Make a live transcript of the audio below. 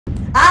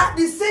Ah,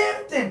 the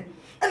same thing.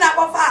 And I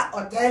go for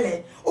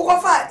hotel, o go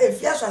for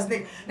Afia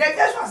snake. The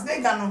Afia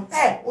snake no,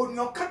 on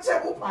your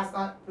catchable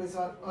pastor,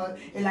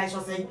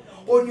 Elisha say,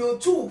 on your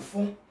two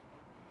phone.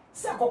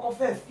 Say koko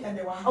fa Afia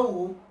de wa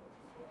how.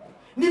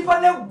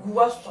 Nipa na gu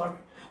wa sorry.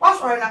 Wa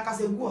sorry na ka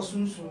say gu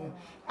osunsun.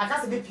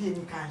 Aka say be pie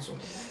ni kan so.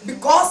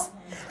 Because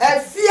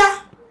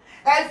Afia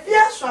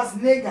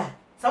Schwarzenegger.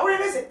 So we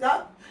dey say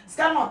that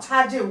scan not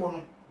charge e wo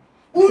no.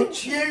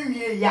 Unchie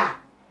nwie ya.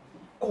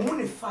 Ko hu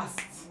ni fast.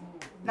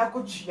 Na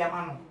ko chia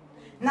ma no.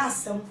 Na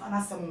asem fa na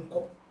asem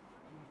nko.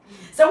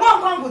 Se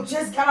one come go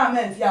chase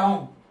cameraman Afia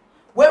hon.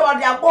 We wa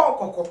dey agbo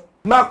kokko.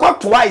 Ma ko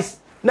twice.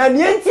 Na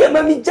nientie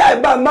ma mi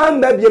jai ba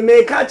man ba bi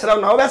me ka kira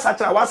na we sa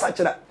kira wa sa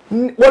kira.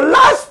 The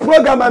last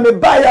program I me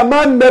buy a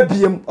man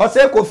mebiem or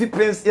say Kofi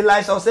Prince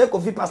Elisha or say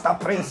Kofi Pastor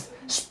Prince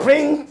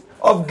Spring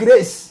of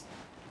Grace.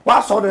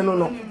 What so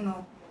no.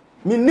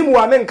 Me nim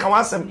wa men kan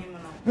wasem.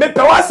 Me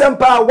pe wasem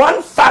pa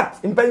one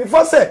fact in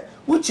before say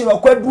uchi no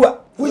kwadua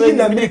uyi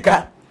na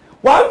America.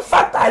 One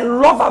fact I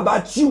love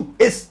about you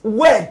is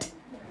word.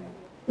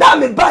 That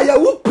me buy ya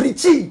who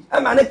preaching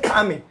and man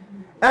coming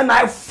and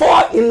I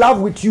fall in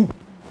love with you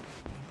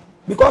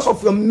because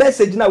of your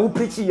message now who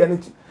preaching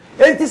and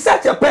it is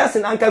such a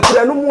person and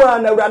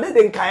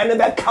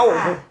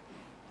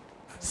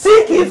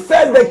seek ye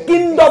first the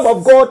kingdom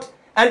of God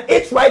and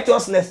its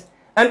righteousness,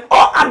 and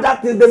all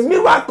other things, the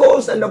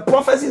miracles and the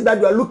prophecies that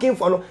you are looking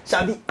for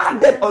shall be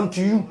added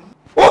unto you.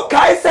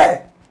 Okay,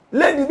 sir.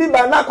 Lady be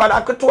by now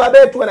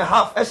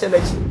 2.5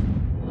 SLH.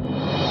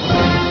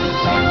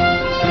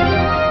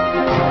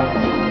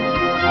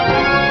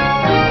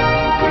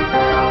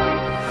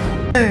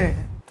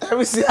 Let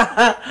me see.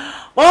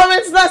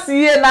 Moments na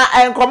see na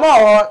come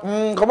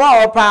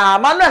on pa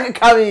manu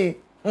carry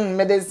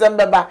me de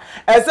December ba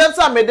except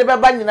so me de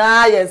beba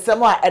nyina ye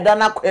nsem a eda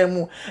na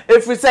kwanu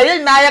efri say ye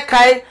nyina ye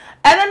kai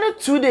ene no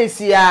 2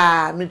 days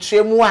ya me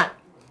twemu a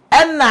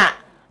ena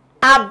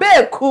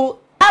abeku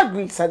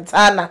agri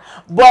santana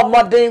bo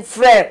modern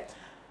friend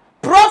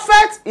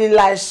prophet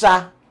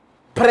Elisha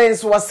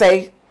Prince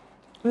Osei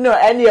no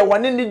ene ye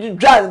woni ni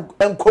dwa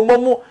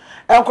enkomomu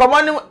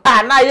enkomoni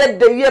na ye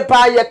de ye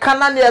pa ye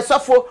kana ne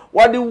esofo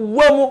wode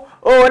womu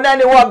o na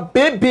ne wo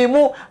baby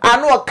mu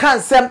anu o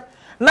kansem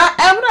na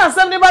emna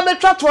nsem ne ba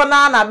betwato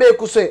na be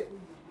kuso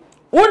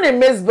woni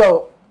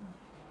Mzbel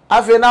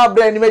Afia na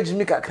obra ni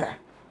magimi kakra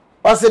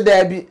wose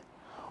da bi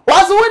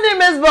wose woni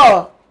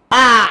Mzbel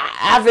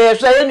Afia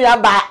hwe ye nua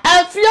ba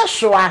Afia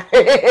hwa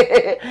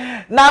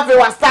na Afia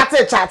wa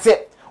start chat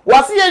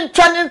wose ye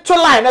ntwane to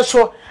line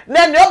so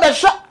na ne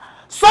obehwa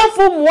so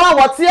for moi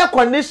what your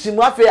condition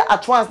wa fe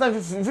atwans na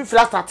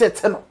fifila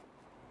started no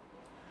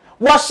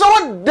wa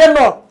show dem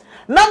no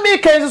na me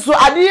kan so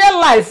ade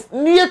life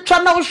ni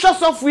etwa na wo hwe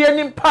so fu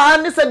ani pa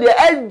ni se de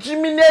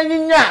agimi na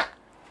nyinya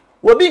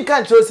wo bi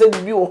nkan cho se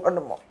bibi wo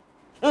hono mo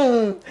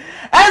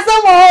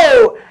esa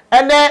mo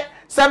ene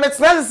some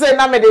expenses say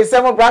na me de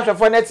se mo brush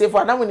for net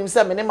for na munim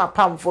se me ne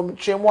mapam for me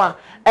twemu a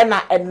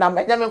ena enam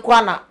enya me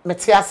kwa na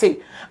mete ase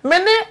me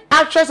ne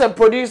actress and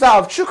producer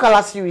of True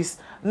Color series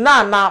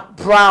Nana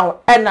Brown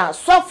ena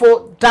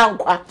sofo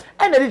dankwa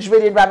ena di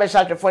jibedi bra be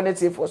sha for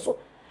native for so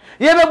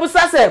ye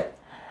bebusa se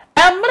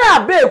emra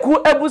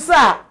beku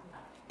ebusa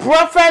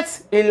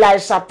prophet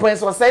Elisha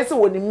Prince Osei se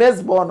woni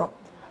Mzbel no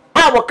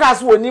a wo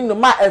cast wonim no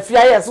ma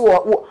Afia yes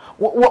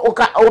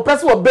wo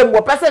person wo bem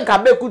wo person ka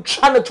beku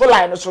twa no to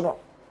line so no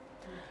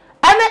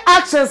any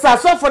actions are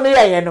sofo no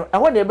ye no e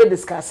ho na be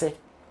discuss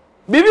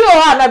bibi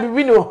o ha na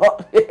bibi no ho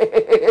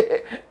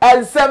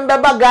ensembe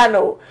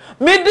bagano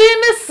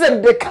medini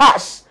send the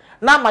cash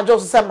na majo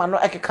so say ma no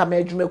ekeka ma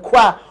adwumaku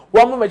a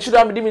wo mo machido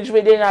am di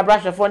medwumede na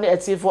brush for na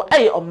etifo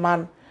on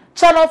man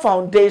channel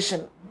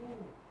foundation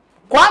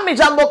kwa mi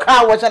jambo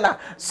ka wo chana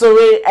so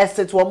we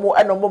estate wo mo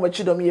eno mo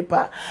machido mi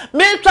pa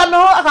me twa me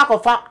ho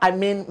akakofa I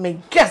mean me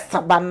guest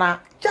abana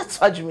just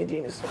for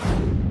adwumede ni so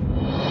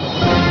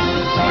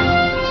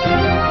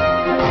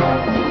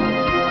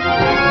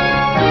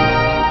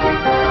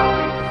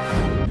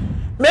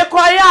me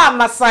kwaya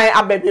masai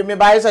abebe me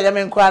bai so ya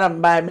me kwara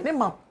mbai me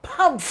ma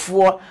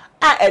pamfo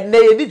a ene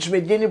ye di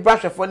dwumedie ni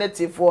brushfo na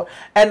tifo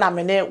na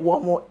me ne wo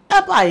mo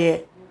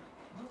ebaye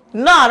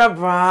Nana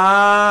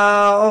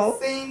Brown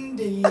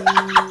Cindy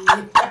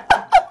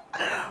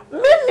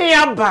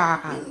Miniaba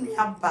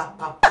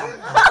papa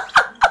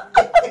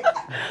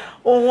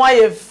o wa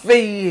ye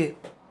feye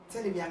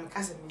tell me am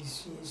kase me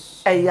hie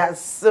eya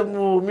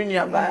semu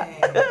miniaba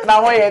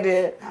na wo ye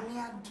de am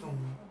ya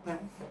dum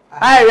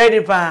I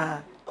ready pa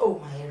oh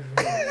my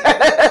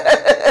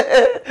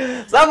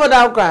Some of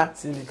them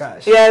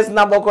cash. yes,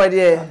 number code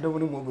yeah.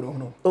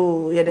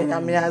 Oh, yeah, then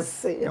I'm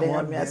say, then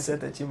I'm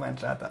set achievement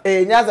trata.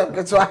 Eh, nyasa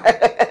ketwa.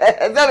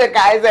 So we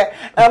kai say,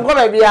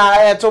 come be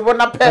a to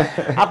bona pe,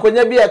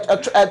 akonya bi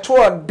a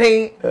to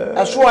den,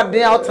 a so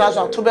den out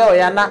transfer to be o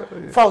ya na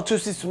fa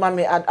 26 ma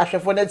me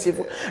ahwefo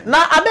native.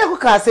 Na abeku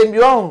ka asem bi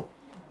on.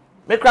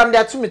 Me kram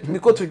dia to me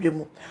ko to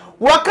dwemu.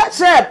 Waka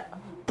che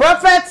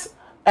prophet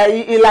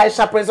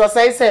Elisha Prince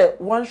Osei say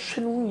one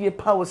shinu ye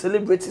power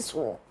celebrities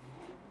so.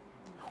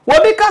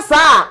 Wobi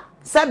kasa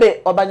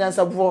Sabe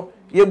obanyansafo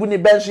yebu ni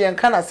bench yen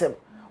kanasem.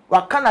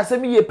 Wa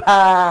kanasem ye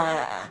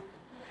pa.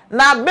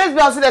 Na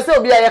Mzbel say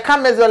obi a ye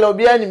kan Mzbel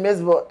obi ani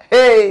Mzbel.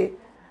 Hey.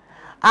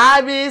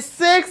 I be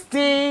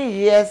 16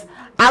 years.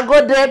 I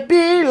go there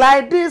be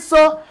like this,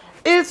 so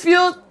if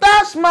you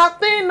touch my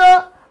thing,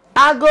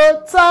 I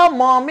go tell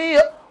mommy.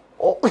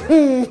 Oh, I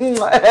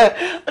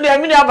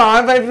mean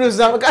about my friends.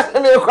 Because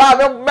me cry,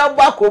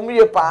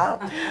 me pa.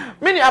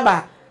 Mini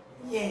about.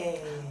 Yeah.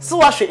 So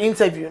what's your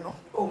interview, no?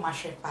 Oh, my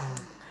shepa.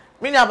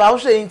 Mini about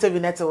what's your interview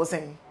next? Was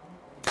saying.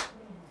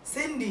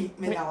 Cindy,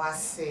 me na was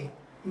say,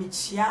 me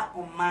chia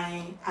on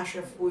my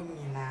ashefo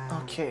nyina.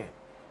 Okay.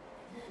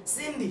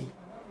 Cindy.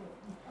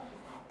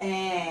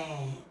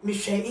 Me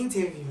share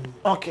interview.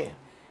 Okay.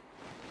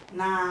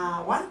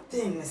 Now one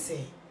thing I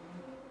say,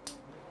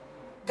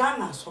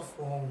 Ghana so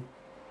for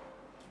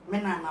me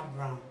na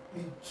Brown,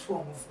 me too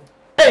omofo.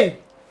 Hey,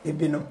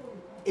 Ebino.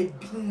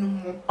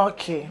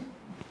 Okay.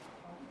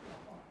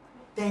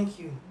 Thank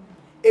you.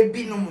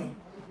 Ebino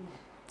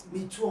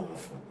me too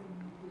omofo.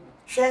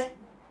 She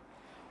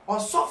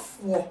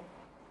osofo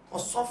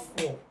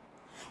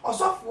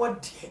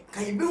de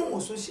kan e be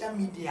on social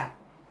media.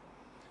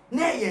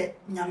 Na ye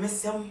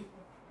nyamesem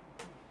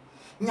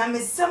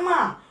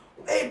a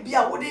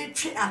bia wo de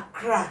twe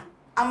akra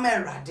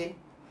amerade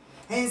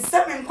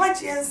ensem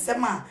nkwaje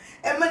ensem a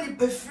emani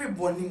pefiri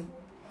bonim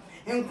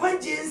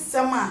nkwaje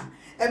ensem a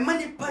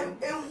emani pa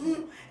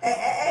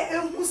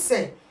ehu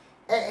se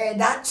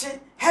dache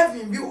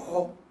heaven bi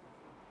ho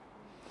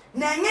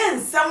na nye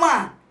ensem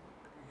a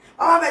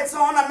our better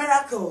on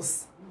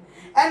miracles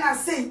and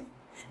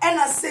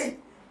I say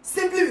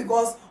simply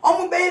because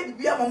omo be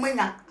bia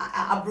momanya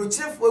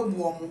abrochefo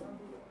ebu omo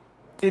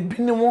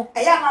Ebinimo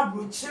eya na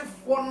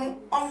abrochefo no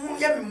omo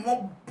ye me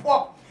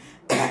mobo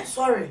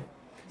sorry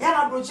ya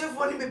na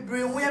abrochefo ni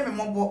bebre hu ye me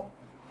mobo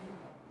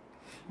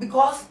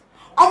because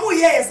omo ye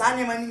yes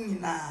anema ni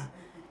nyina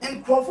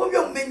nkrofo bi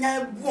omenya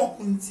ebu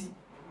okunti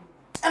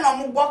and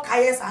omo gbo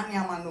kayes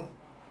anema no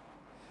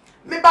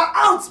me ba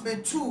out be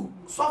two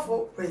so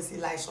for Prince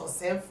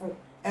Osei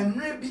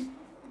emre bi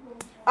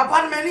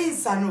papa me ni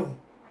insano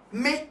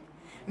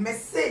me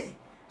say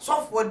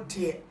so for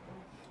dear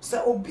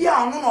so obi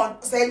a no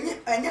say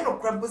enye no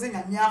krempoze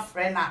nyame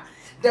afre na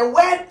the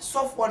word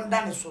so for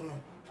ndan so no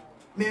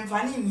me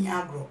mfani ni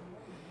agro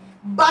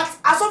but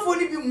asofo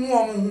ni bi mu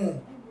omo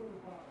ho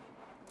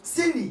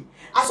sini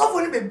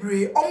asofo ni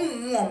bebre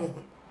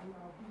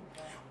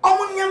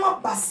omo nyama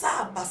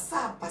basa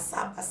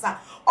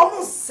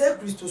omo se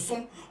Kristo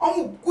sum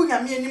omo ku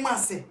nyame anim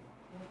ase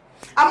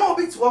ama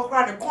obi ti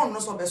okra de kon no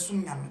so be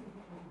sum nyame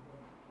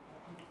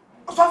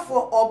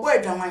osofo obo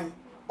adwaman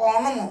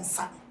ono mo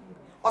nsa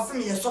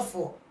osime ye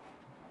sofo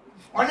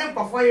oni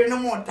nkofo yire no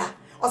mo da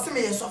osime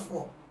ye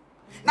sofo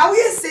na we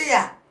say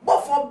ya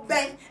bofo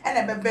ben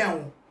ene beben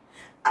wo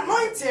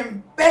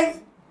anointing ben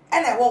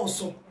ene wo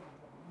so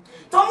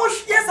tomo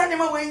yes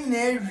anema we nyina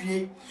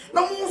awie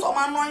no mo so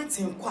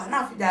anointing kwa na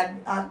afi da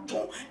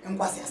ato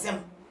nkwase asem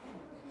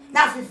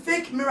na afi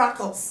fake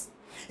miracles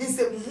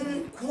inse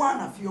kwa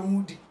na afi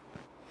omudi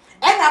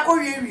ena ko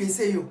wie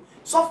say yo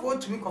sofo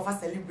to me kofa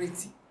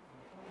celebrity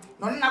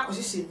no na ko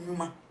hye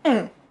nyuma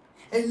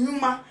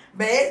enyuma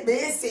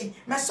be say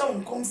me so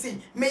nkom say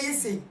me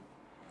say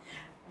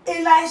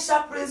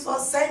Elisha Prince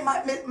Osei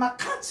my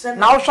catch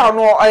now shall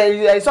no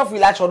sofo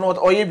Elisha no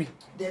oyebi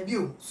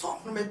debut so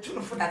no me tu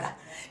no for dada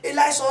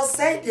Elisha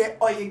Osei de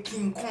oye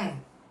king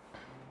kong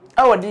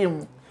awodi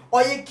mu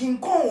oye king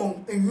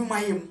kong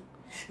enyuma yem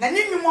na ni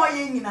nyuma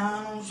oye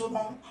nyina no so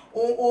no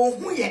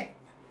hu ye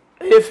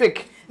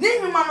fake ni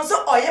nyuma no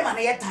so oye ma na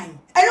ye time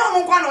eyo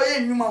no kwa na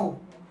oye nyuma o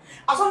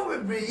aso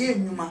bebre ye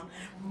nyuma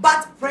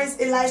but Prince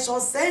Elisha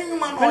Osei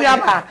nyuma no ya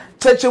ba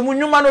chechemu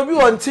nyuma no bi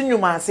won ti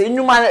nyuma se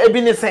nyuma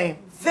ebi ni sen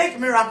fake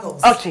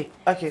miracles okay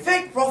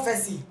fake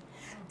prophecy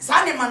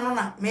sane man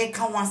na me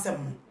kan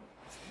wansem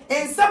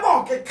ensem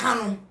o ke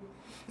kanu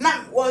na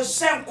wo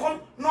shen kom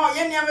no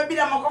ye niam bi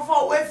da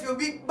makofa we fi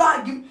obi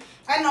bag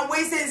and na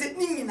we say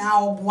ni nyina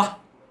oboa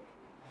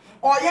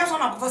o ye so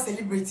na kofa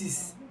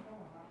celebrities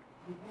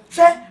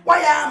she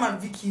why am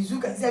Vicky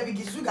Zuga say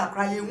Vicky Zuga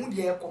kra ye hu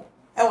de eko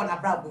e wona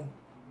brabo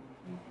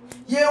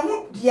ye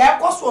hu de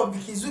eko so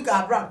Vicky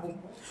Zuga brabo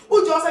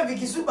ujo say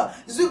Vicky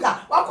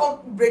Zuga wa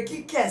ko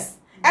breaking case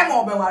e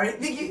mo be ware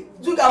Vicky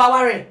Zuga wa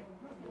ware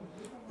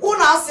who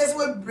now says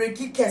we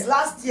breaking case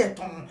last year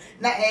ton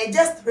na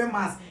just 3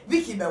 months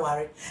Vicky be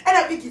ware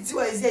and Vicky ti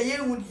wa is ye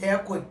hu de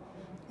eko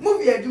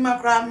movie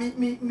aduma kra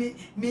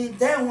mi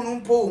den hu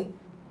no po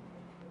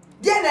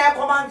dey na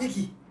eko man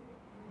Vicky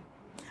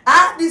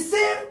the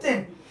same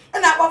thing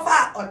and I go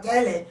for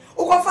hotel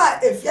o go for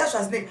Afia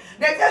snake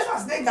the Afia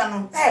snake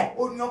no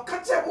on your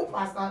catchable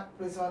pastor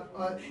Prince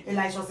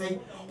Elisha say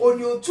on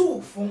your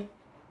two fun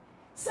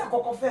say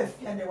kokko fa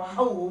Afia de wa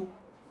hawo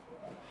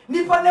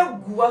nipa na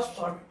gu wa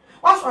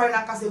sorry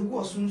na ka say gu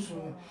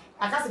osunsun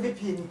aka say be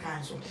pie ni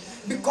kan so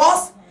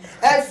because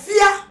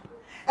Afia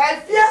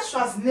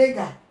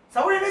Schwarzenegger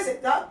so we dey say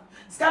that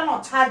scan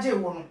not charge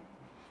wo no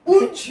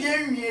untue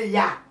nwie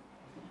ya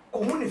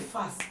ko hu ne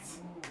fast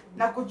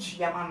na ko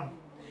tuya ma no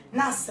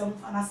na sem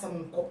fa na sem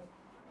nko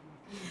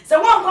se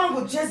wan kan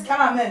go chase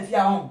kana ma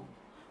Afia ho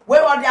we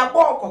wo dia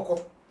gbo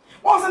kokko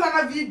won se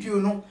na video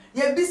no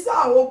ye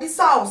bisa o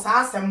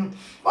sa asem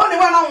o ne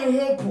wa na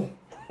ho po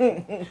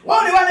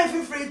o ne wa na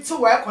free to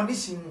wear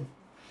condition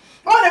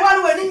o ne wa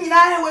na wani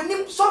nyina he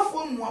wani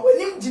sofo mu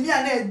wani jimi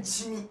ana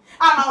jimi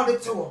ana o de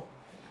tewo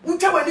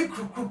utwa wani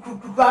kru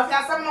Afia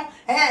asem no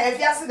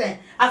Afia se den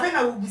Afia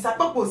na wo bisa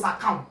popo sa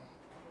kan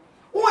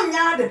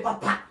wonya de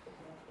papa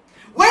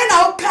when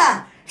I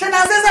can can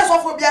I say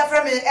sofo bia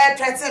frame me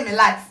threaten me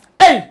life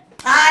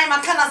ai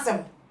makana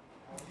sem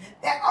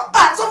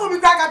sofo bi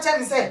kwa ka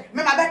me say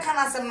me ma be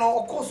kana sem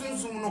no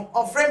okosunsum no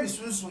oframe me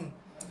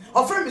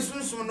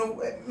sunsum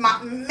no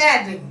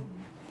meden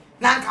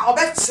na nka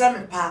obe kire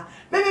me pa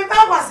me ba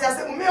kwase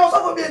asem me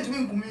sofo bi ntumi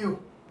nkumi o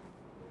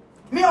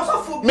me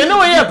sofo bi me no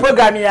we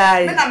program ya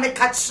me na me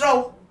ka kire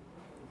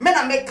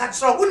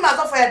won ma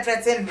sofo ya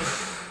threaten me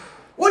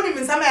woni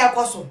mi nsama ya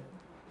koso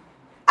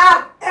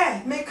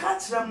me ka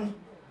kire mu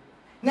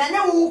na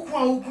nya wo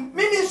ku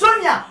mimi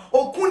sonia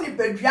okun ni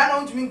badua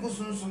na ntumi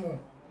nkusunsum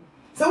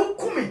se wo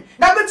kumi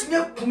na betumi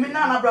akumi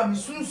na na bra mi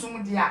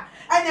sunsum dia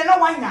anya na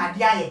wanya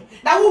ade aye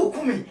na wo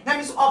kumi na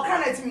mi so okra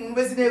na timi mu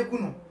besi na eku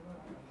no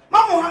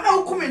mamo ha na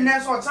wo kumi na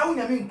so okra wo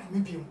nya mi nkumi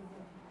biom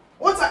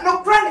wo ta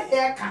no kra na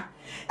e ka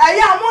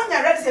aya mo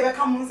nya ready se be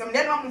ka mu nsam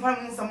de na mo fa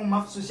mu nsam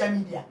ma social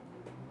media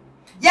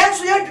yen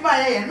so ye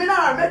dwuma ye me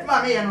na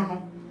dwuma me ye no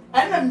no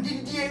ana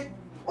mdidie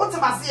wo ta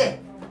ma se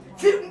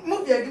fi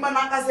mu bi adwuma na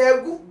aka se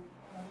egu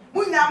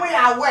munya mo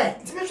ya we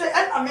ntimi hwe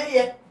ana me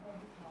ye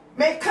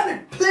me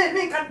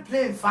can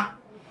play fa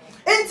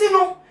enti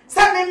no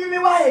sa me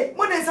wa he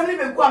mo de nsam ne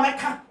be ku a me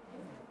ka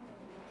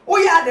wo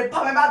ya de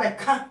pa me ba be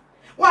ka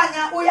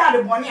wanya wo ya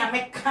de boni a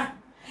me ka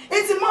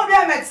enti mo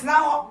bia metina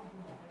ho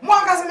mo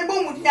aka se me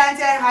bo mu dia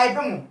nte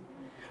hype mu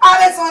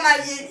ale so na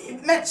yi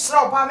me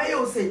chro pa me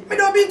yo say me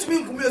do bi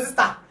ntumi nkumi o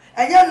sister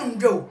enye num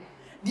do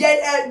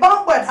de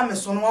bambo da me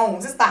so no ho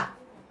sister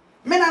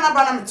me na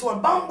bra na me to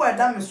bambo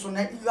da me so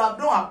na you have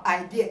no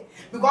idea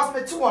because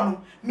me to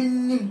no me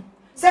nim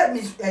say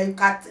me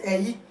cat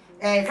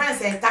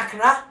France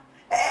takra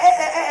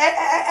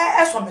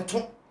so me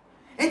to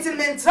until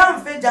me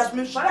transfer just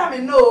me sorry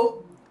me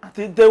no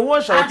they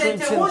won't shout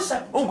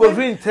ungo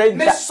green trade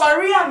me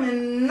sorry me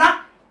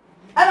na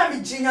ana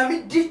me jinya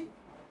me di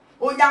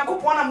o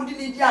yankopon na mudi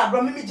ni di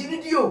abro me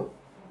jini di o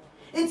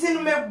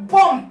until me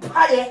bomb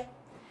paye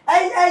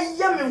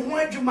ya me ho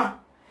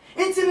adwuma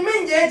until me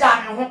nje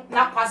ja me ho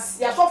na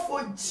kwase asofo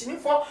jini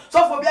fo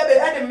sofo bia be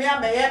e de me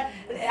abeye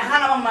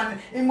hana mama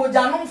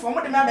imoja no fo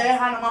mo de me abeye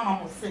hana mama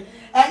mo se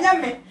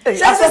enye me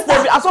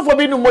asofo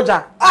bi nu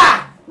moja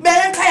me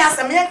yanka ya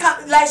se me yanka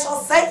like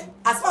so say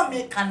asofo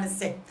me kan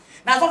se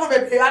na asofo be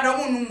pe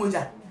adamu nu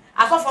moja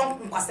asofo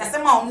nkwase se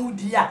ma omu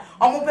di a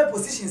omu pe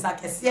positions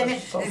akese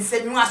ne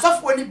ensenyu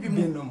asofo ni bi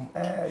mu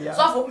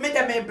asofo me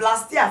de me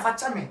blast ya fa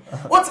cha me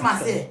what ma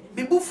say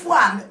bi bufu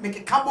a me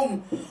keka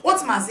bomu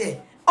what ma say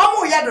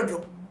omo ya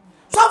dodo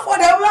so for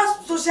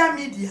the social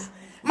media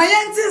my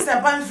yentin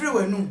se pan free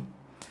wenu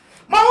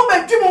ma mo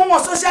bedwi mo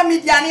social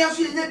media ne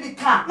so ye bi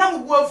ka na mo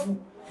buafu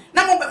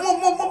na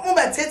mo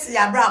betete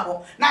ya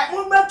brabo na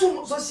mo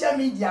betu social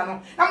media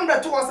no na mo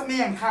betu wo se me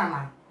yen kan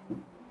na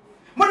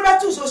mo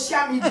betu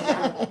social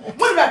media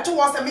mo betu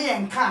wo se me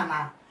yen kan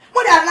na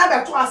mo da na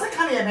betu ase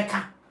kan ye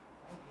beka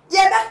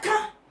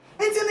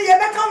enti ne ye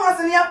beka mo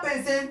se ne ya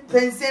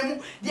pense mu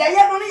de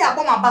ye no ne ya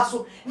bom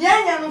abaso ne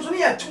anya no so ne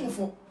ya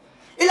tumfo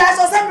ila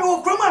so se me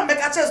wo kroma me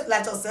ka che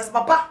like so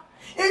papa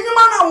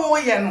enyuma na wo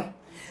ye no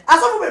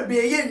asofo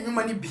bebe ye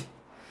enyuma ni bi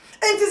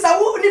enti sa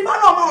wo ni ba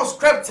na o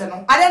script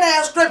no ade na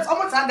ya script o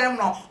mo tan dem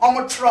no o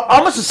mo tro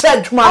o mo se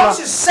adwuma no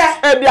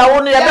e bia wo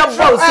no ye be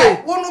bo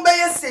se wo no be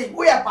ye se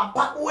wo ye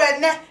papa wo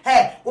ene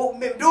wo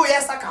me do ye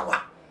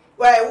sakawa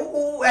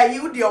wo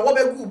you de wo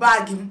be gu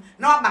bag im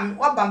na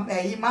wo ba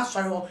yi ma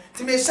sori ho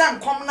ti me shan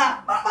kom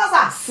na ba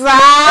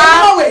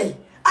sa we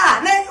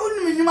na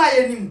unum nyuma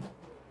ye nim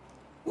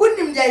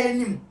wonim dia ye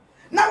nim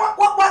na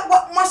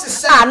what must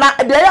say na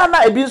de ya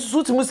na ebi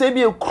suti mu say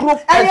bi ekro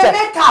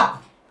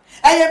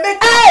eye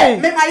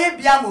makeup me ma ye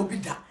bia ma obi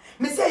da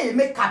me say ye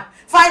makeup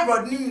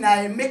fibroid ni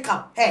na ye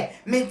makeup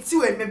me ti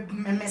we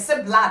me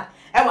se blood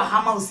e wa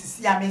hama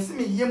osisi ya me se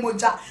me ye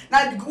moja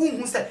na bi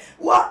hu say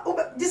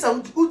what this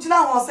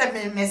ugina ho say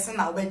me se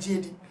na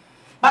obaje di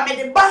ba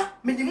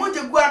me de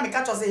moja guara me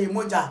ka cho say ye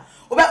moja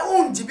oba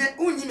unjibe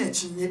unyi me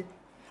chinye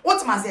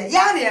what ma say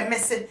ya na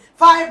messe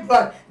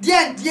fibroid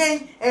dien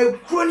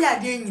kro ni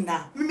ade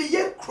nyina me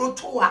ye kro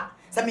toa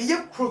se me ye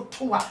kro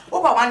toa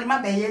oba wan ma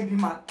be ye bi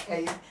ma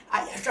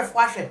ahwefo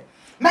ahwe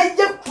me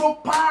ye kro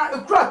pa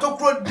kro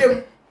atokro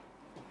dem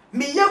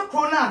me ye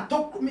kro na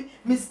to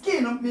me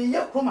skin no me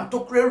ye kro ma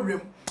tokro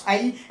rem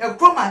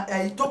kro ma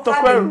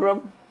tokro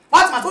rem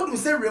what ma to do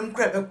say rem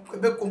kro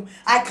be kom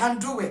I can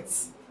do it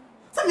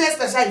some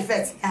special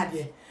effects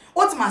ade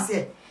what ma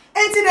say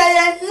enti na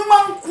ye nyuma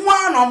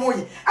nko na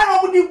moye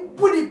ana mo di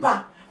budi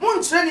pa mo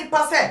nchire ni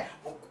pa se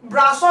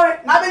bra sorry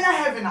na benya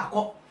heaven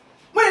akọ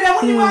When they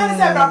only man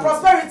say about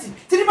prosperity.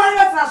 Tini man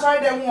let na sorry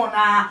dem won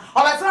na.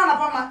 Obetra na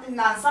pa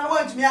na nsa no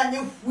want me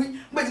anya fui.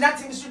 But that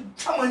thing should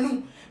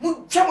twamanum.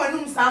 Mu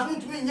twamanum sa so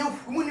ntumi nya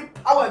fui mu ni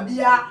power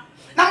bia.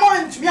 Na mo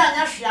ntumi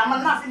anya hwea ma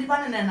na afi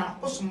nipa ne na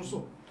osum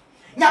so.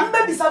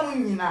 Nyamba bisa mu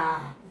nyina.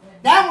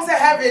 Na mo say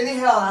heaven ni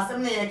hell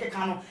asem na ye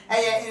keka no.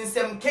 Eye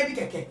nsem kebi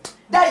keke.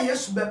 Da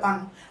Yesu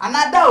beba no.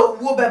 Anada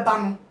owo beba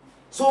no.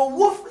 So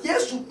wo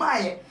Yesu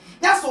maye.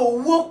 Na so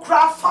wo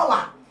kra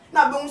fala.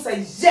 Na be say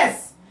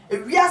yes.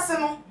 Ewiase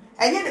no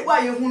enye de kwa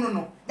ye hunu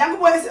no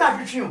Yankopɔ esi na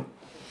twetwe o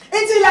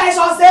enti ya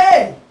so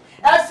say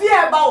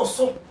Afia ba wo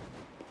so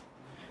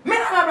me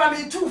na bra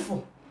me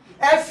tufo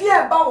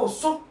Afia ba wo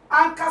so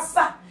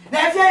ankasa na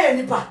Afia ye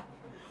nipa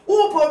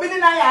wo po bi ni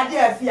na ya de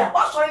Afia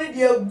wo sori ni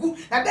de agu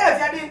na de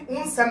Afia de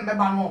unsem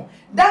beba no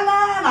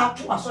dana na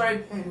to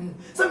asori enu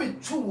so me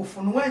tu wo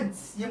fo no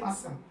wantie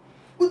masem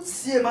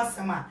utie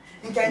masem a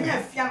nka nya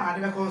Afia na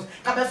de be ko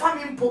ka be fa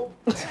mi mpo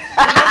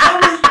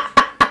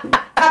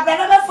I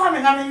never found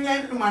me na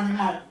me money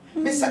ma.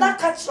 Me said that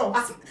catch up.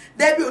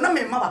 There be na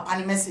me ma papa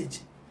ni message.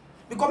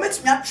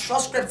 Because me a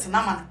trust script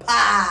na man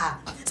pa.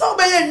 So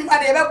be you ma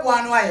dey be bo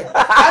anu aye.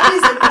 I be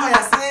say no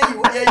ya say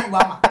you here you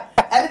ama.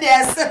 And they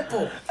are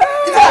simple.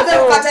 If I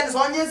dey catch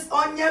this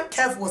onye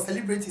careful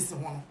celebrities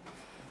one.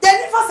 They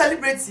never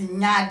celebrate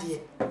nya de.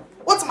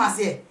 What ma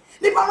say?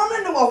 Nipa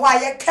no wo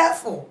aye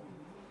careful.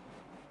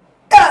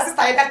 Yeah,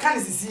 sister, you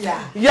can't see ya.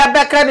 Yeah,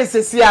 back can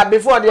see ya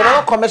before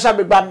the commercial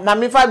big bam. Na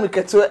me find me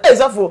keto.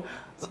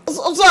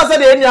 So I said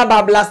the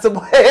any blast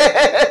boy.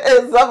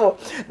 So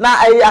now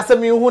I ask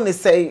me who ne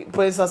say,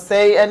 Prince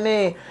Osei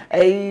any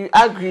I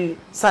agree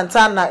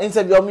Santana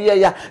interview me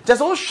ya.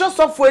 Just all shots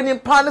of when in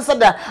pan so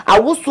that I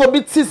was so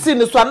bit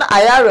sin so na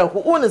ayare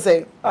who ne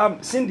say.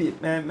 Cindy,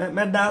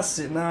 me das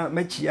na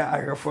me chia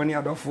agrafoni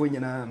adofo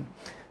nyina.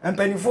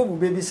 Empanifo bu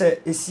baby say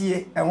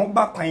esie e ho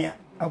ba kwan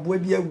aboa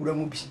bi awura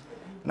mu bi.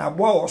 Na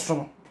aboa oso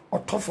no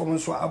otofo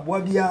nso aboa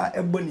bia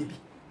ebone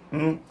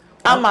bi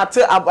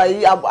amate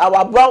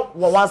aboa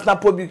once na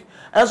po bi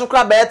enso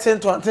kra be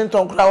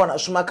tinton kra wona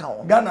suma kan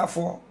wo Ghana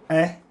for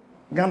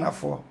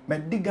me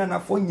di Ghana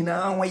for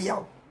nyina ho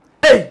yaw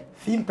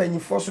fi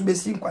mpanyifo so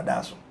besi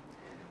nkwada so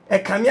e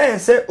kamia ye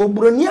se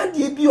obroni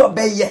ade bi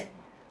obeye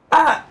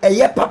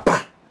eye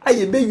papa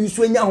aye be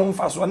yusu anya ho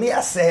mfa so na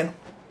ya se no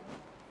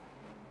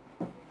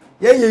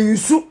ye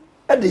yusu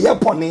e de ye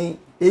pone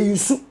e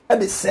yusu e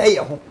de se ye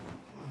ho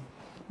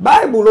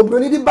Bible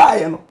obroni di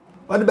bae no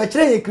ode be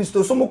kire ye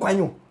Kristo so mo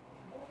kwanyo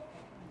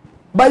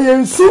ba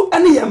yensu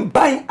ane ye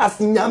mban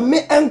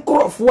asinyame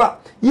enkrofo a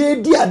ye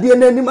di ade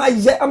na anim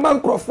aye ama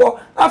nkrofo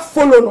a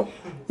follow no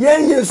ye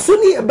yensu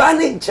ni e ba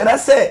ne nkire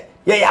se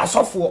ye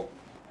asofo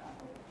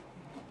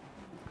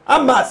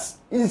amas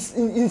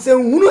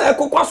insenhunu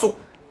ekokwaso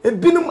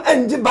ebinum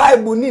anje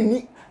Bible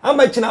ni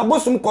ama kina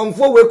abosum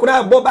konfo we kura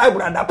abo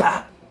Bible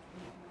adapa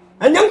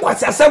anya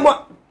nkwasi asemo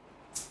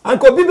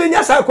anko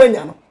bibenya sa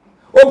kwanya no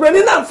obroni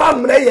na mfa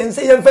mre ye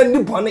nse ye mfa ndi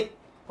bone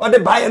ode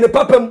bae ne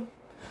papam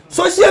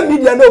social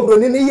media na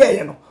obroni ne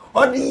ye no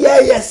ode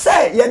ye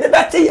say ye de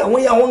bete ye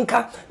ho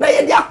nka na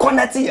ye de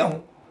connect ye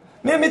ho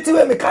me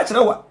metiwe me ka kire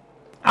wa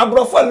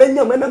abrofo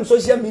amanyam na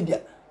social media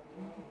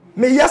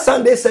me ya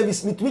Sunday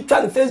service me Twitter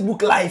and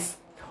Facebook live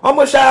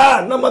omo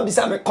sha na ma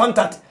bisa me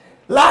contact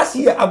last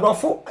year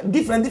abrofo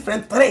different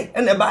 3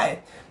 and e bae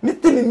me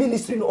team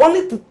ministry no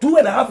only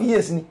 2.5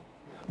 years ni.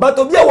 But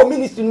obi a wo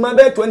ministry man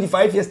be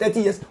 25 years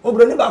 30 years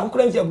obroni ba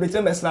kokora nti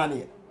obrete mesna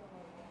ne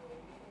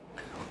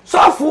so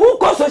afu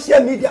ko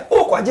social media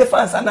o ko je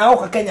fans na o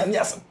ko kanya mi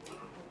asem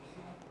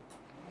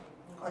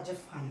o je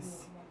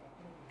fans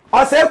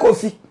Osei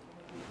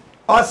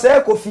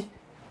Kofi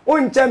o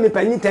nche mi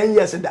panyi 10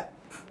 years da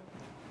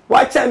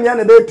wa cha mi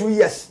na 2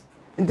 years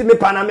nti me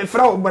pa na me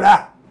fra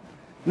obra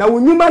na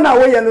wonyuma na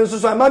wo ye no nso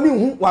so ama mi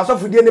hu wa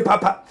sofodie ne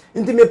papa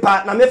nti me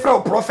pa na me fra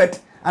prophet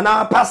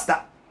ana pastor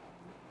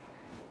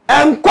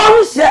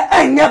enkomse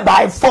enye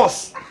by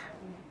force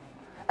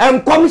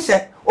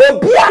enkomse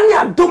obia ne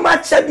adoma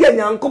che bia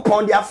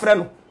nyankopon de afre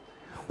no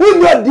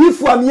unyo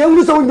difu am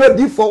yenwu so unyo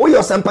difu wo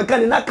yo sampaka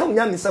ni na kam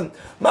nyamesam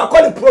ma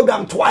call the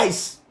program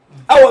twice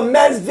our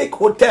Mzbel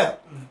hotel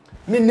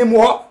minimum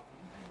ho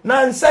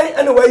na nsan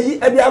ene wayi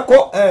e bia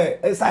ko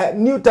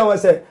new town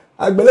say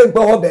agbele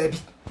npa ho baabi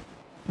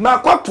ma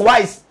call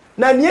twice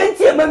na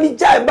nienti e ma mi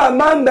jai ba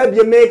man ba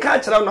bia me ka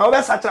kira na wo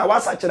be sa kira wa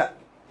sa kira.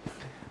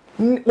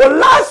 Well,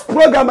 last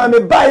program I may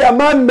buy a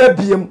man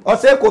Mzbel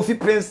Osei Kofi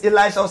Prince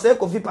Elisha Osei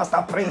Kofi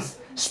Pastor Prince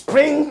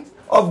Spring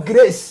of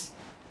Grace.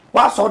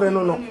 What's all the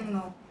no?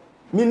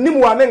 Me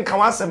nimu wa men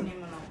kawasem.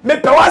 Me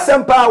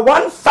pewasem pa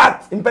one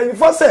fact in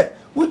penifo say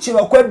which you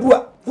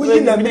akwadua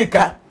in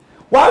America.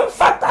 One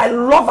fact I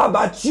love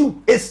about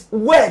you is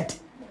word.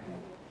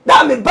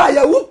 That me buy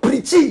ya who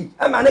preaching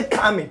I'm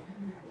coming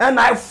and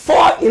I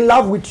fall in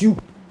love with you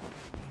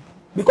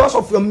because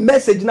of your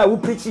message now who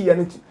preaching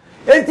and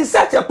it is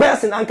such a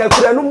person and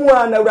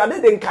rather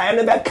than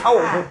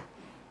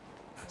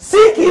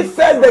seek ye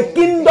first the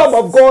kingdom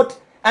of God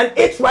and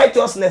its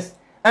righteousness,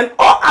 and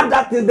all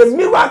other things, the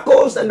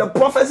miracles and the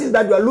prophecies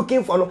that you are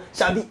looking for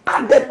shall be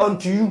added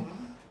unto you.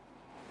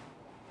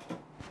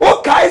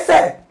 try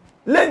say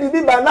lady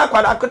bi ba na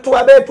kwada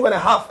ketewa be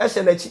 2.5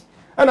 ehye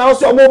and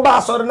also mo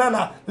ba so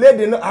na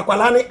lady no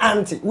akwala ne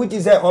auntie which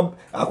is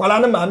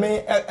akwala ne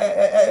mame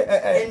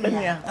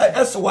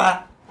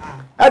eswa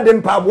ade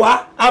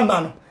mpaboa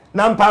ama no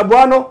na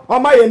mpaboa no o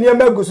ma ye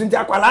niam agusu nti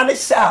akwala ne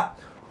sha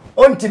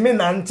ontimi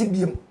nante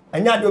biem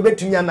anya de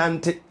obetumi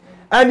nante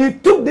and he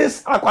took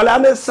this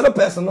akwala ne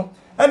slippers no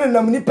and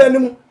nam nipa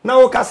nim na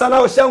wo kasa na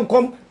wo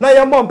hyenkom na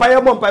ye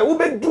mompa wo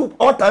be do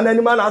altar na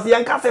nim na as ye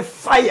nka say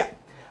fire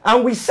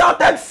and we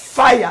shouted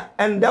fire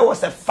and there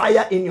was a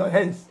fire in your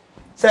hands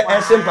say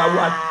eshim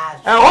mpaboa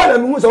all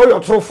them who say your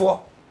trofo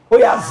o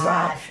ya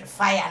za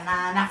fire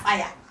na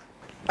fire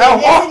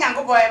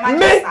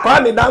me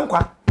kwa me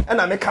dankwa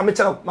na me ka me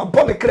kire ma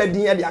bo me kra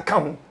din ya de aka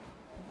ho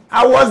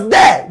I was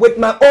there with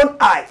my own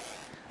eyes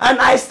and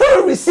I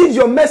still receive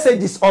your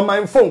messages on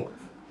my phone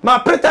my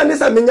pretend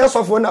is a menya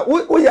sofo na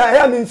we are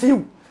here in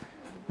few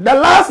the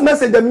last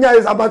message the menya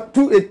is about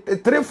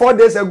 3-4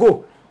 days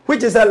ago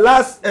which is the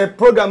last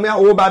program here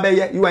o baba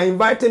you are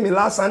inviting me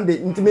last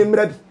Sunday into me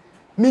mrabi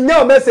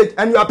menya message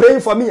and you are praying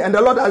for me and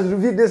the Lord has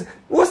revealed this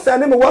what's the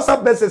name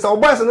WhatsApp message our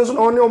boys and so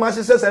on your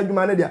message says I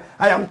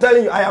am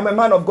telling you I am a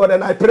man of God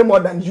and I pray more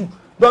than you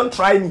don't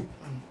try me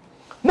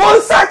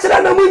mon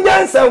sachira na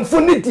munyansa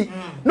mfuniti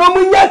no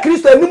munya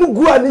Kristo animu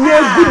gu ani ye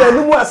gu na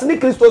animu asini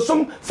Kristo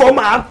sum for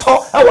my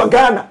ato e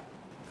Ghana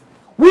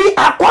we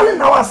are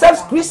calling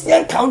ourselves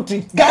Christian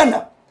country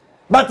Ghana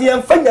but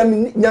yemfanya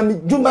nyami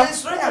juma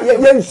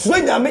yensuro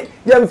nyami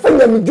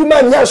yemfanya mi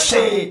juma nya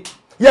hwe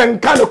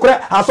yenka no kore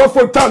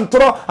asofo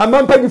tantro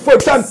amampa di fo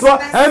tantro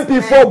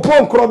MP4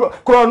 bon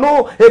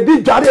krono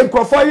ebi dware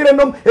nkrofo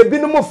yerenom ebi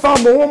no mo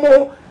fam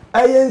wo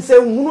ayense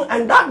hunu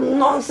and that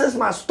nonsense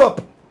must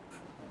stop.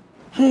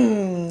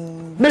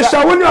 Me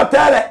shawoni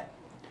hotel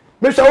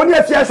me shawoni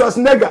Afia schwarz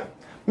nega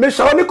me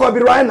shawoni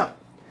Kobirwana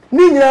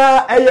ni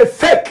nyina eye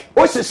fake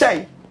o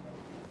hyehyai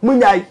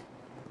munyai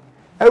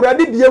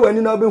awurade biye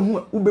wani na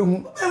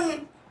ubehu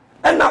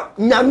ena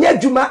nyame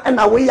adwuma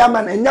ena we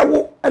yama na enya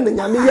wo ena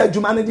nyame ya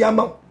adwuma ne de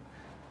ama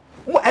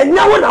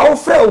enya wo na wo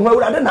frɛ wo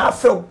awurade na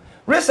afrɛ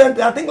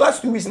recently I think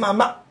last 2 weeks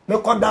mama me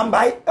ko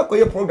dambai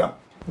ekoye program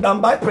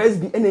dambai praise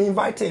be and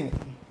inviting me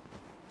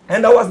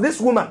and there was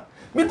this woman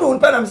me do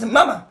unpa na me say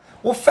mama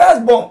wo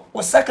first born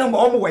wo second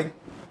born way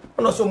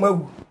ono so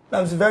magu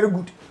that's very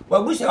good wa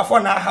bushi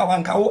afọ na ha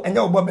wanka wo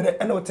enya wo bobere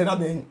ena wo tena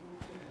ben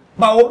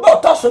ba wo ba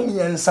to so mi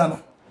yensa no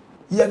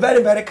you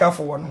very very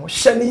careful one ho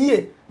hye ne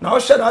yie na wo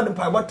hye na ade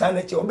pa bota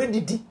na che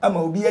obedidi ama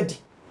obi adi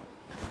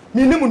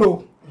mi nim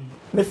no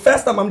the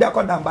first time am dey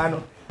akoda ba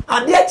no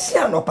ade achi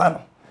anopa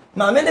no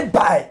na me ne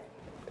buy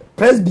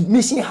Presby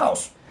mission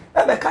house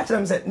e be catch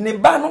them say ne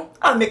ba no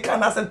ameka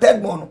na say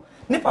third born no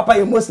ne papa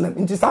ye muslim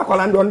nti sa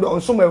akola ndo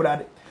on so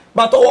mawurade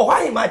but oh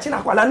why imagine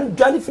akola no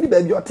dwani free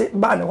baby ote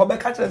ba ne ho be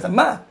catch them say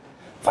ma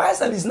fire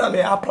service na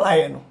me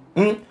apply no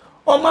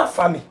o ma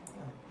family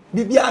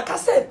bibia aka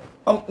say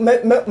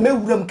me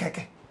wuram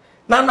keke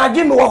na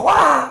nadwe me wo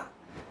hwa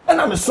e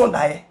na me so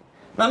dae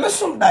na me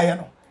so dae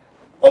no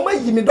o ma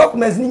yi me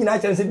documents ni nyina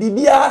kire say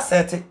bibia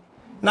set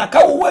na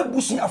ka wo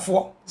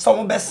abusuafo so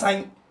mo be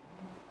sign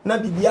na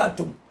bibia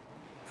atom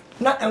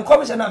na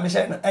encourage na me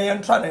share na e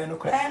entra na no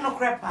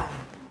kre pa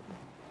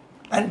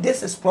and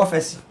this is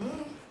prophecy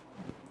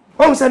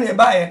hom say ne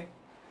bae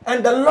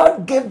and the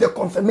Lord gave the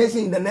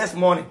confirmation in the next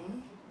morning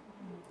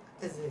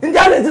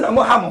Indian na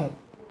mo hamo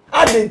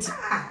adent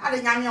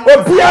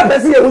obia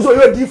person you so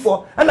you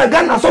D4 and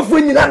Ghana so for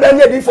nyina na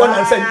D4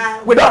 na say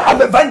we don't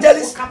have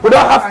evangelists we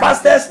don't have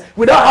pastors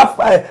we don't have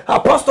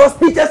apostles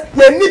teachers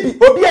ye nibi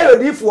obia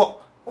you D4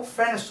 o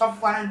friend so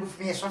for and with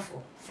me so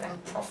for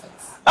friend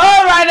prophets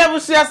all right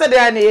abusia said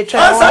dey na ye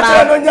twa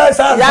no nya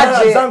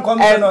san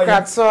come no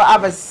ya so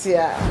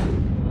abasia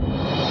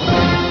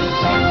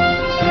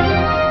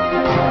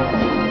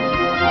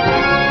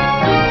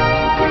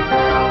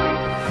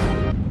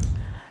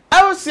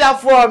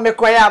for me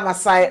koya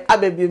amasai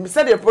abebi me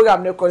say the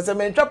program ne ko say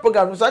me ntwa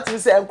program so ati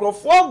say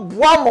enkrofo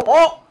boa mo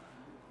ho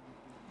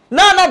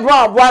na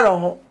boa no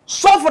ho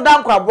so for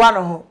dan kwa boa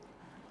no ho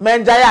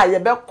menja ya ye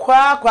be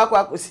kwa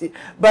kosi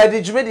but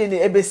the jumedi ni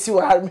ebesi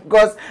wa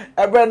because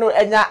ebre no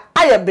enya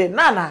ayebe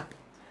na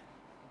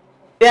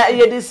ya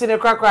ye di sine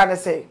kwa ne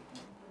say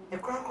e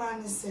kwa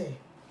ne say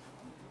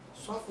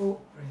so for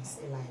Prince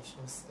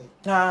Osei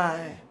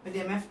ai me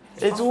dey me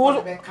it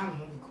will be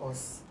come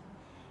because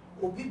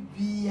obi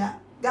bia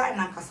guy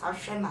na kasa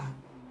hwe na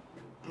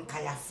nka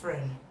ya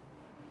friend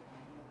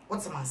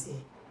what am I say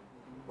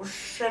o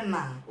hwe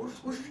na o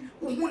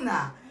hu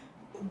na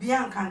obi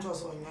an kan to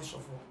so onye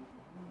sofo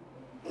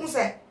un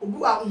say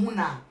obi a hu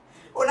na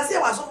o na say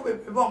wa sofo be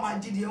be o ma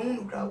didi hu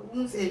no kra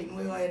un say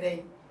no yo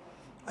den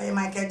o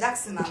Michael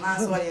Jackson na na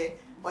so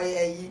o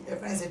ye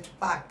friends to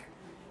park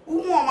hu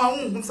o ma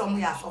hu so mo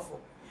ya sofo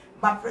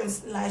but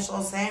Prince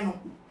Osei no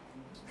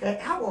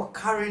how o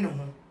carry no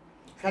ho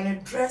hwe ne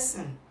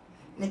dressing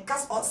ne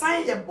kas o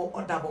san ye bo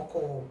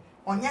odaboko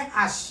onye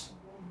hash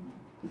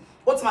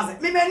what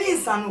must me many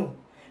insano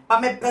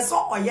but me person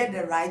or ye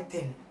the right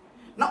thing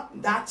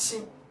not that she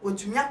would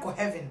to me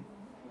heaven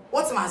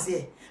what must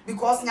say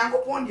because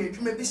Nyankopon de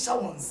adwuma bi sha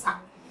won sa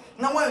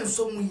na wan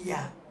so mu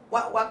ya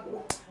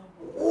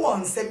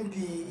won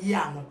sempi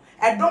ya no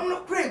edom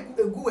no kra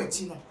egu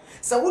achi no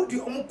se wodi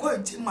omko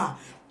achi ma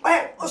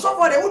so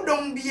for the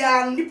wodom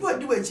bia nipa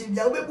di wachi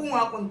bia obebu hu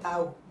akonta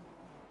o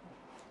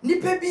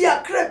nipa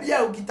bia kra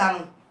bia ogita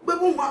no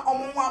obebu hu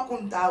omo hu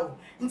akonta o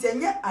nti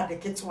enye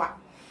adeketwa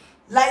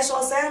like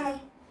so say no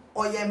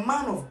or a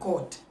man of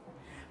God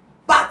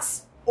but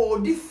or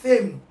the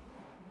fame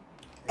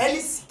any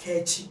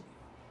sikechi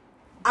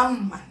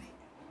amane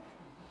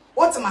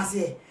what am I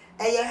say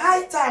a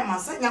high time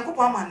as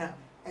Nyankopon amana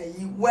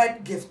a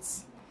word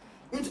gifts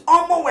into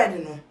almost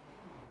word no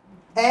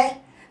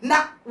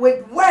na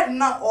with word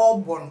na all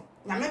born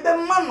nyame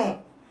be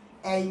mano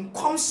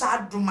come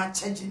sad do my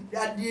church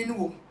ade ni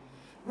wo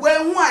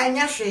hu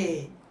anya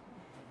hwe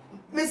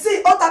me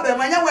see otabe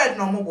manya word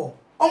no mo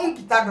omu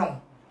kita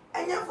don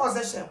anya for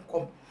session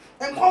come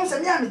enkom se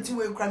me ameti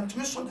we kra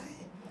mtumi so da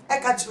e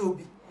ka kire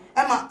obi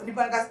e ma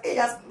nipa gas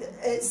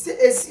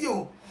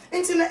esio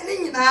nti na ni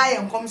nyina aye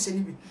enkom se ni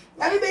bi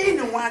na me be yi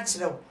ne ho a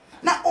kire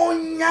na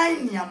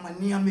onyan ni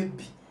amani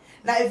amabi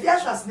na Afia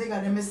schwarz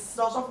nigga dem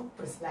so for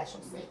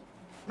prescription say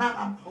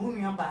na am hu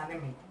nua ba ne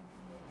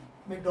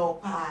me do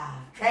pa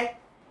hwe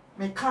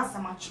me kan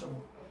sama kire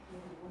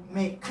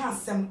me kan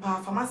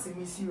sempa pharmacy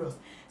me serious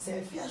say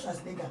Afia schwarz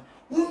nigga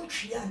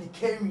untria ne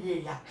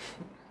kenwie ya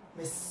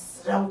me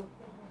sraw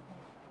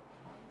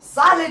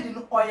salad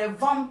no oye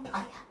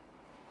vampire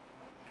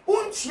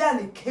untria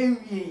ne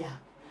kenwie ya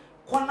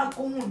kwana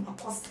ko hu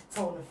na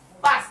hospital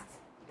fast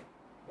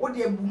o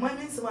de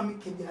bumani nsema me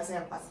kebi asa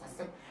ya pass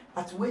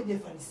but we dey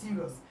for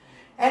serious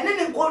ene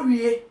ne nko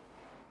wie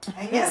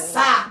enye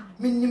sa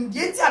minim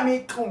die ti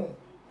amekon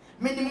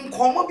minim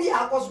nkomo bi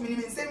akos minim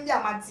nsem bi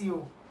amati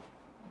o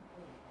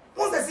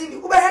mo se si ni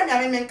ube he mi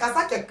ame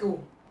nkasa keke o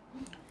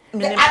at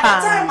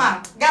the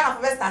time Ghana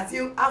for start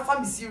you afa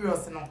me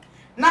serious no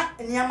na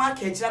nyama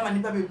ka ejira ma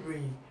nipa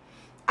bebre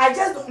I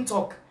just don't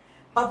talk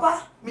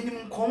papa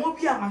minim nkomo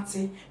bi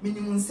amate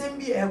minim nsem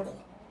bi eko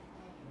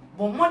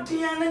bo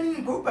modern na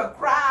ni go be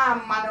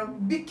kra ma no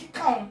big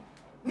count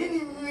ni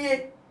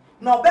nwie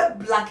na obe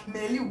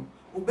blackmail you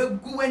obe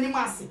gu ani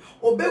mase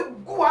obe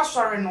gu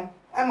asore no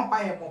e ma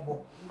paye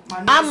mobo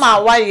ama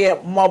waye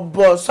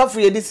mobo sofu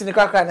ye di sini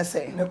krakra ne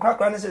say ne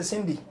krakra ne say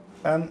Cindy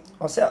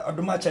o say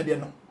odoma chede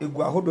no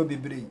egu ahodo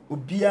bebre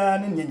obia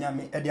ne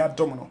nyanyame e de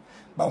adom no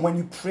but when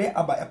you pray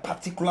about a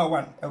particular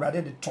one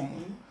rather the tom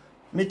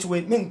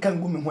metwe me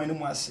nkan gu me ho ani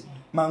mu ase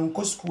man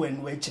ko school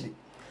en we chiri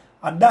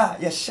ada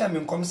ye share me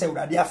nkom say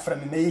urade afra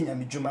me meye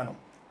nyame djuma no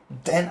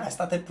then I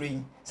started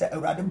praying say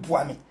urade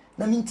boa me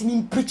na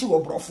mintimi preach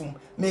wo brofum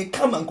me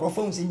come and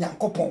crofum say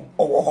Nyankopon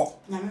owo ho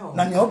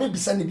na ne obe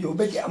bisa ne bi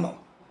obedi ama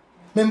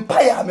me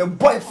empire me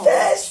boy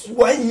first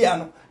 1 year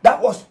no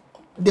that was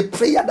the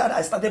prayer that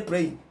I started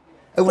praying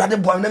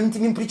urade boa na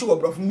mintimi preach wo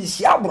brofum mi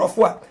sia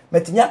brofo a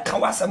metinya ka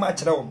wasama a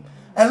kire wo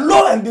and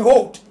lo and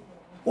behold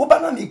wo ba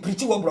na me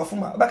preach wo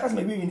brofum a ba ka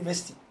me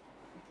university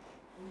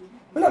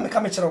me na me ka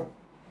me kire wo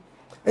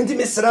enti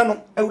me sra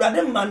no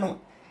urade ma no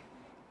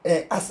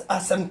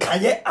asem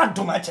kaye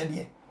adoma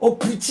chede o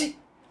preach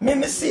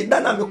me see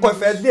that na me call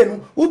first day no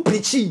who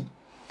preach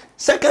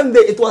second day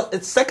it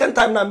was second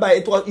time number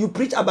it was you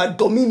preach about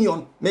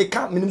dominion me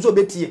can me so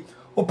betie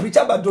o preach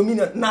about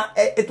dominion na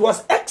it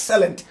was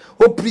excellent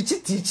o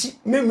preach teach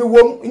me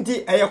wom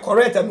nti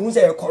correct me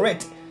say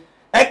correct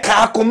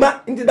ka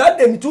akoma nti that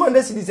day me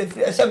 200 cedis e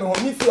free e she me ho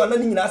me fi ona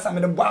ni nyina asa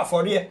me de bo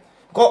afore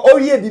ko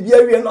orie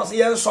bibia wie no say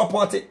yen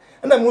support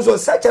and I'm also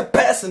such a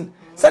person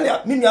sani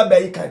me nua ba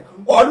yi kan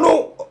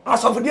ono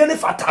asofodie ne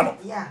fata no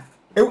yeah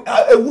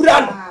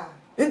ewura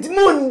no nti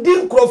mo ndi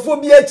nkrofo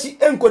bi achi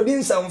enkodi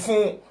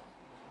nsamfo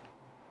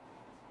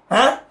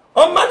ha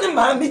o mane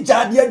ma mi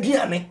jade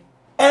aduane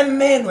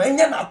emme no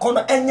enya na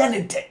akono enya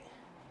ne de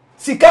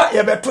sika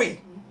ye betoi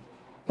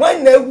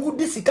wan na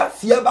ewudi sika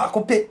fie ba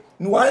akope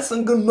ni one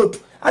single note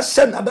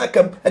ahye na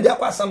dakam e de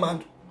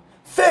akwasamando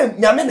fame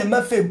nyame ne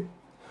ma fame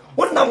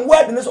wonam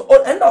word ne so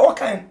and all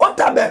kind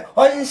otabe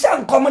on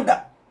shan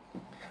komoda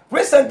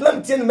recent let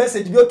me tell you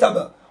message bi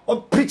otabe o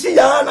preach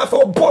ya na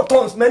for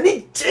buttons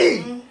many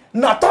chi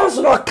na tons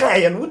no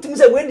kai and we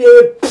say we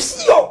dey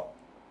pure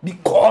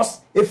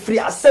because e free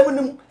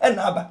asem and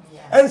aba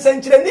and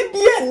senchire ni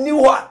bia ni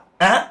ho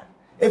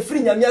e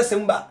free nyame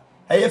asem ba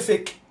e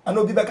fake and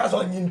obi be ka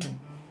so nyintu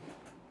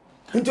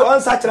nti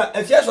on sachira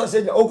Afia so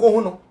say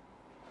okohu no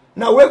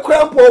na we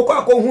krampo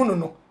okohu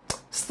no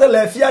still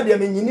Afia de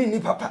menyini ni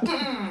papa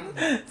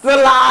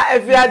sela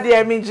Afia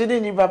de menyini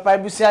ni papa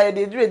busia ye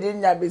de dure de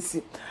nya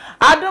besi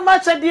adoma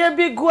chede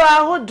bi gu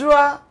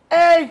ahodro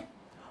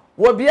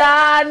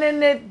wobia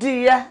ne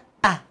dia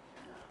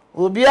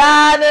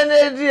wobia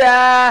ne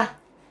dia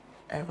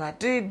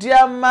ebati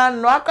dia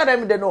man no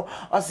academy de no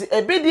o si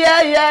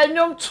ebidia ya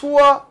nyom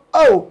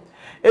tuo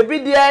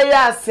ebidia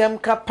ya asem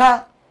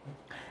kapa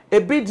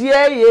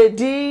ebidia ye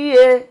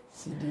die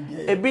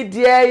Ebi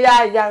die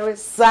ya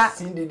yaresa.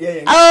 Cindy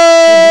there.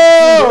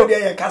 Oh,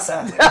 there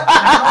kasa.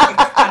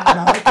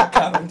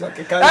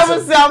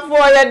 Ebusiafo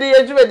ye de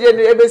adwumade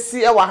no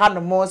ebesi e wa ha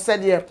no mo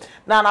said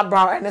na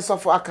Brown ene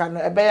sofo aka no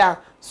ebe ya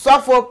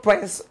sofo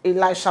Prince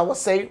Elisha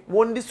was say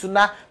wondi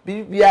suna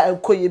bibia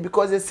enkoye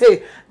because they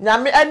say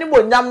nyame animo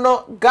nyam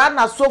no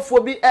Ghana sofo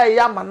bi e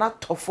ya mana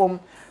tofom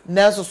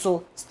na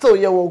so still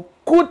ye wo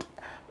good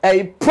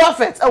a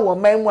prophet e wo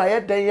man mu aye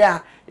den ya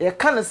ye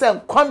kan say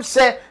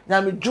nkwamhye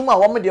nyame dwuma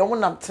wo me de wo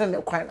nam tene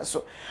ne kwan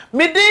so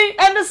midin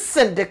ene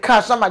send the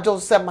cash na majo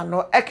say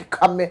mano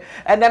ekekame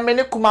and then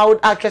many Kumawood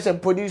actress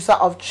and producer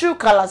of True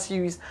Color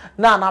series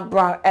Nana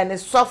Brown and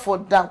sofo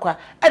dankwa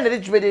and the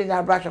jumede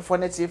nya brashe for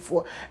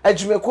netifo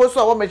adwumeko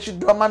so wo mechi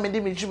do ma me di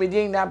me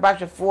jumede nya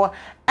brashe for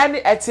any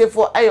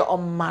etifo aye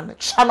on man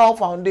channel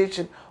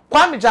foundation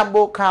Kwame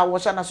Jambo ka wo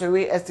chana so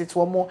we estate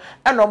wo mo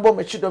and ombo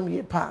mechi do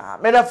me pa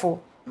medafo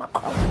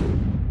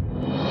makwa